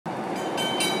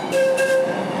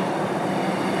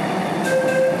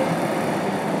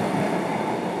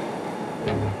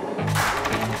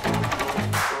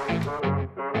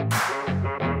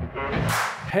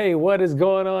Hey, what is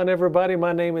going on, everybody?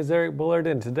 My name is Eric Bullard,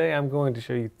 and today I'm going to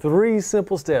show you 3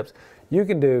 simple steps you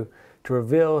can do to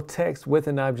reveal text with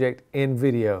an object in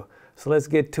video. So let's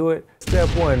get to it. Step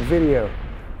 1, video.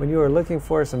 When you are looking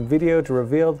for some video to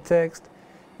reveal the text,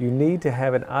 you need to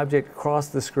have an object cross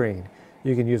the screen.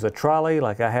 You can use a trolley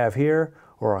like I have here,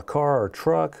 or a car or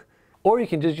truck, or you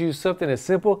can just use something as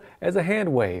simple as a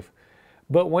hand wave.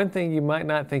 But one thing you might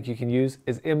not think you can use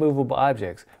is immovable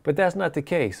objects, but that's not the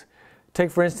case. Take,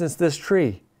 for instance, this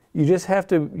tree. You just have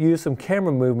to use some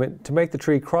camera movement to make the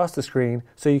tree cross the screen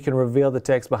so you can reveal the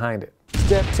text behind it.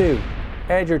 Step 2,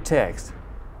 add your text.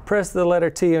 Press the letter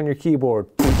T on your keyboard.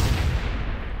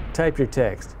 Type your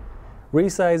text.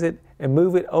 Resize it and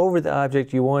move it over the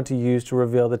object you want to use to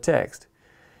reveal the text.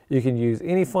 You can use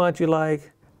any font you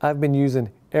like. I've been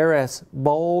using RS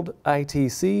Bold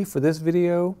ITC for this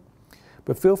video,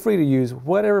 but feel free to use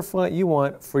whatever font you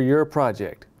want for your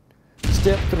project.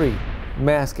 Step 3.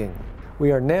 Masking.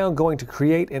 We are now going to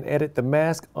create and edit the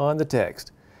mask on the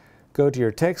text. Go to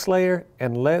your text layer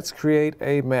and let's create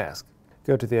a mask.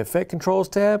 Go to the Effect Controls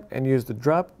tab and use the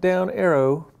drop down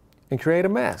arrow and create a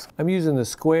mask. I'm using the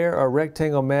square or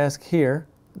rectangle mask here.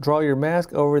 Draw your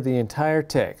mask over the entire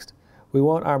text. We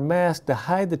want our mask to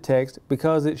hide the text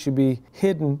because it should be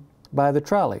hidden by the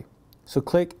trolley. So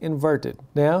click Inverted.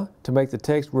 Now, to make the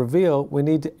text reveal, we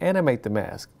need to animate the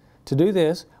mask. To do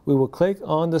this, we will click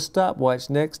on the stopwatch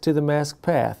next to the mask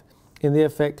path in the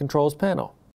Effect Controls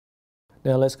panel.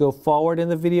 Now let's go forward in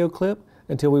the video clip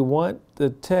until we want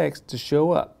the text to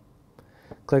show up.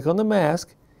 Click on the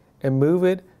mask and move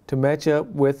it to match up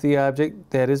with the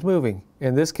object that is moving,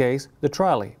 in this case, the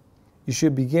trolley. You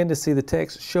should begin to see the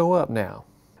text show up now.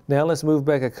 Now let's move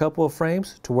back a couple of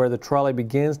frames to where the trolley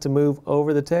begins to move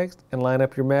over the text and line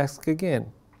up your mask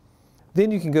again. Then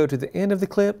you can go to the end of the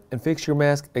clip and fix your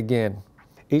mask again.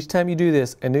 Each time you do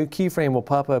this, a new keyframe will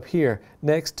pop up here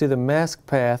next to the mask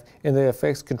path in the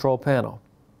Effects Control panel.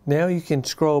 Now you can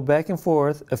scroll back and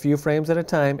forth a few frames at a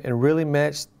time and really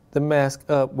match the mask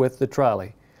up with the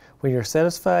trolley. When you're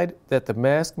satisfied that the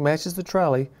mask matches the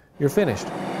trolley, you're finished.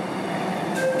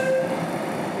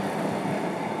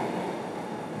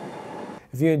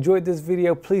 If you enjoyed this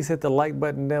video, please hit the like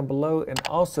button down below, and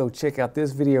also check out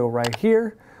this video right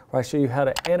here where I show you how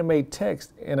to animate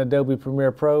text in Adobe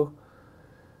Premiere Pro.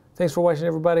 Thanks for watching,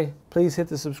 everybody. Please hit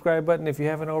the subscribe button if you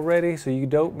haven't already so you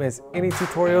don't miss any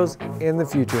tutorials in the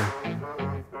future.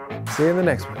 See you in the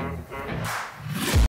next one.